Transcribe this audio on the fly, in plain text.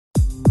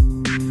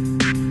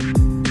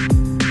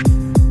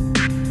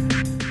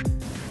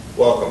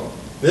Welcome.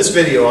 In this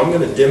video I'm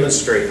going to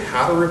demonstrate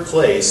how to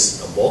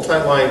replace a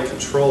multi-line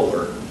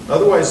controller,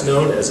 otherwise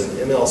known as an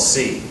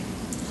MLC.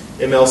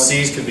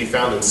 MLCs can be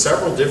found in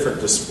several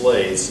different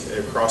displays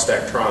across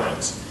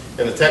Daktronics,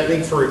 and the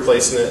technique for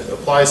replacing it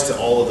applies to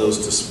all of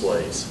those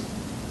displays.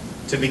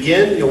 To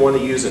begin, you'll want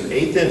to use an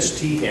 1/8 inch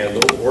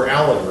T-handle or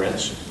Allen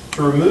wrench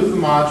to remove the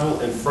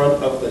module in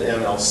front of the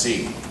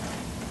MLC.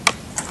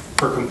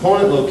 For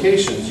component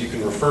locations, you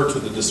can refer to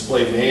the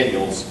display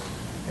manuals,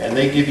 and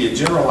they give you a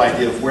general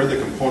idea of where the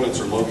components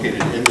are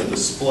located in the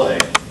display.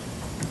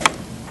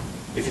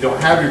 If you don't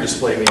have your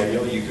display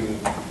manual, you can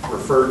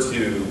refer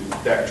to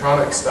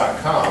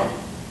Daktronics.com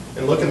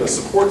and look in the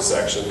support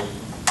section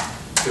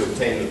to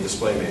obtain the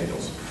display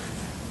manuals.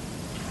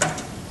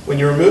 When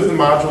you remove the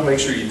module, make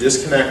sure you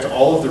disconnect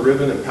all of the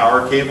ribbon and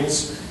power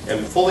cables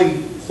and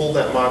fully pull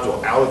that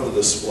module out of the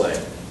display.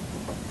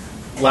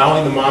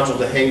 Allowing the module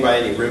to hang by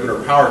any ribbon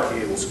or power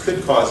cables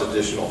could cause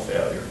additional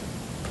failure.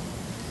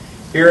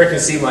 Here I can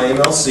see my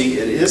MLC.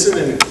 It is in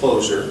an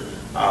enclosure.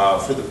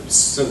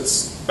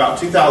 Since about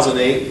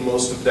 2008,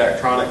 most of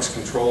Daktronics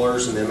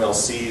controllers and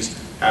MLCs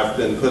have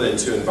been put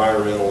into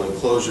environmental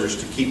enclosures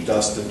to keep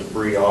dust and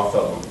debris off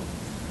of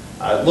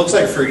them. It looks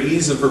like for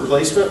ease of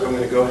replacement, I'm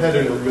going to go ahead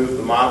and remove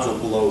the module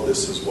below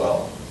this as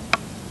well.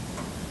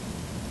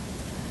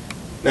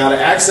 Now,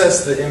 to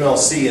access the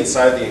MLC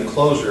inside the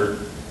enclosure,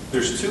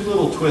 there's two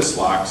little twist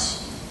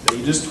locks that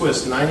you just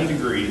twist 90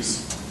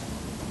 degrees.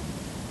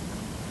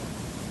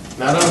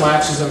 That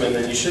unlatches them, and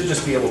then you should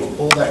just be able to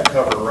pull that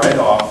cover right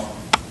off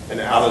and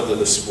out of the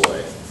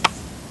display.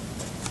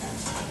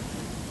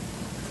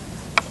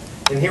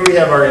 And here we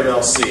have our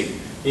MLC.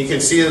 You can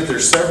see that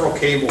there's several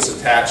cables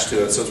attached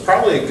to it, so it's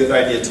probably a good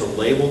idea to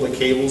label the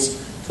cables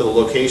to the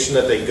location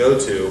that they go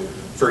to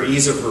for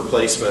ease of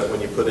replacement when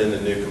you put in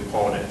a new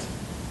component.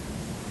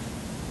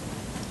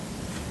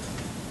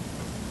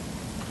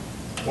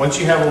 Once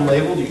you have them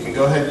labeled, you can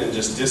go ahead and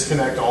just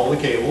disconnect all the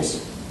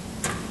cables.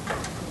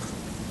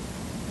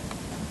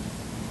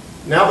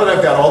 Now that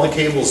I've got all the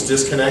cables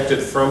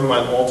disconnected from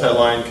my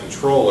multi-line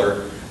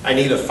controller, I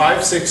need a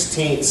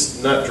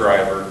 5/16 nut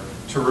driver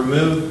to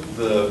remove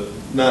the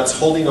nuts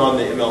holding on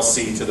the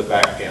MLC to the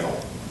back panel.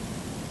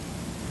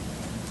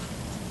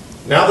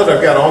 Now that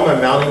I've got all my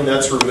mounting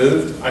nuts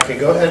removed, I can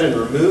go ahead and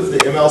remove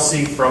the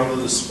MLC from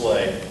the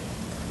display.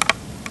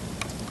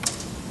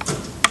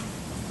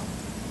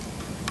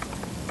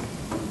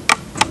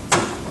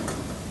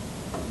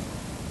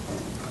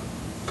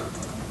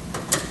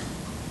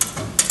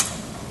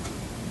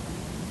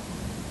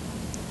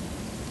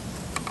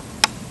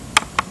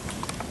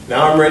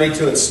 Now I'm ready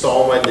to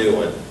install my new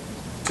one.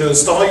 To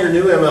install your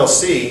new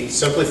MLC,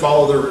 simply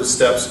follow the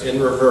steps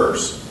in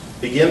reverse.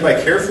 Begin by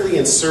carefully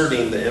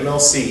inserting the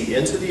MLC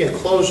into the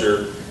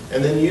enclosure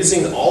and then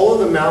using all of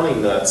the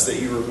mounting nuts that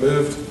you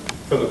removed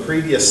from the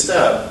previous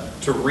step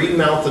to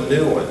remount the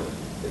new one.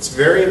 It's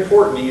very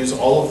important to use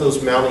all of those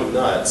mounting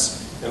nuts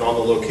and on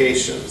the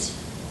locations.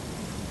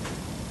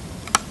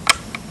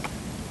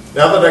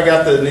 Now that I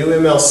got the new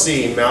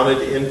MLC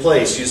mounted in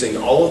place using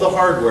all of the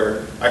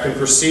hardware, I can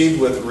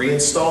proceed with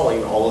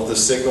reinstalling all of the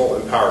signal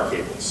and power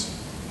cables.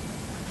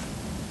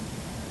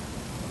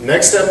 The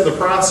next step of the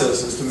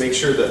process is to make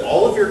sure that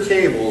all of your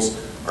cables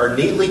are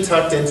neatly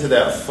tucked into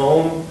that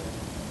foam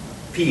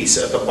piece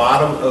at the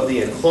bottom of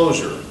the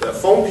enclosure. That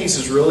foam piece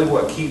is really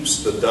what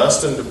keeps the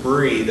dust and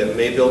debris that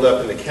may build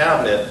up in the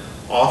cabinet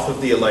off of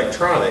the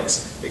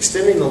electronics,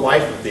 extending the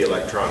life of the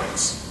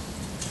electronics.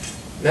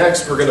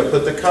 Next, we're going to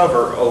put the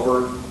cover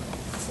over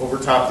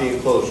top the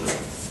enclosure.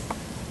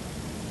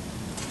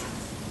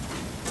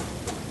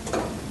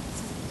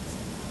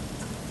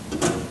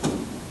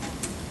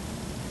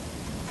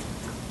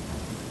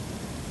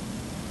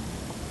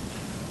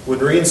 When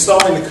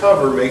reinstalling the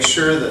cover, make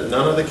sure that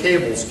none of the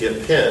cables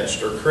get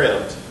pinched or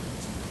crimped.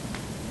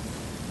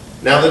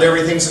 Now that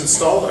everything's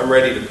installed, I'm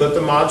ready to put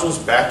the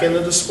modules back in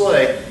the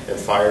display and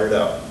fire it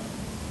up.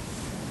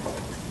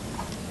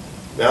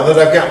 Now that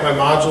I've got my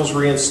modules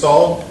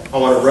reinstalled, I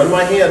want to run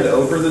my hand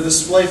over the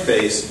display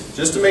face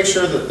just to make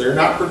sure that they're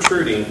not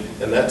protruding,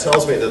 and that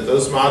tells me that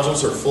those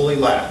modules are fully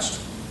latched.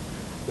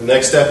 The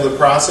next step of the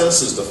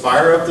process is to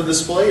fire up the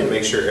display and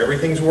make sure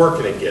everything's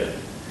working again.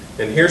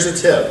 And here's a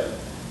tip.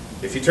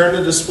 If you turn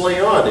the display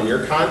on and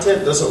your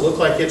content doesn't look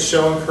like it's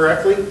showing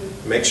correctly,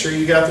 make sure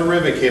you got the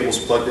ribbon cables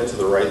plugged into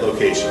the right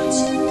locations.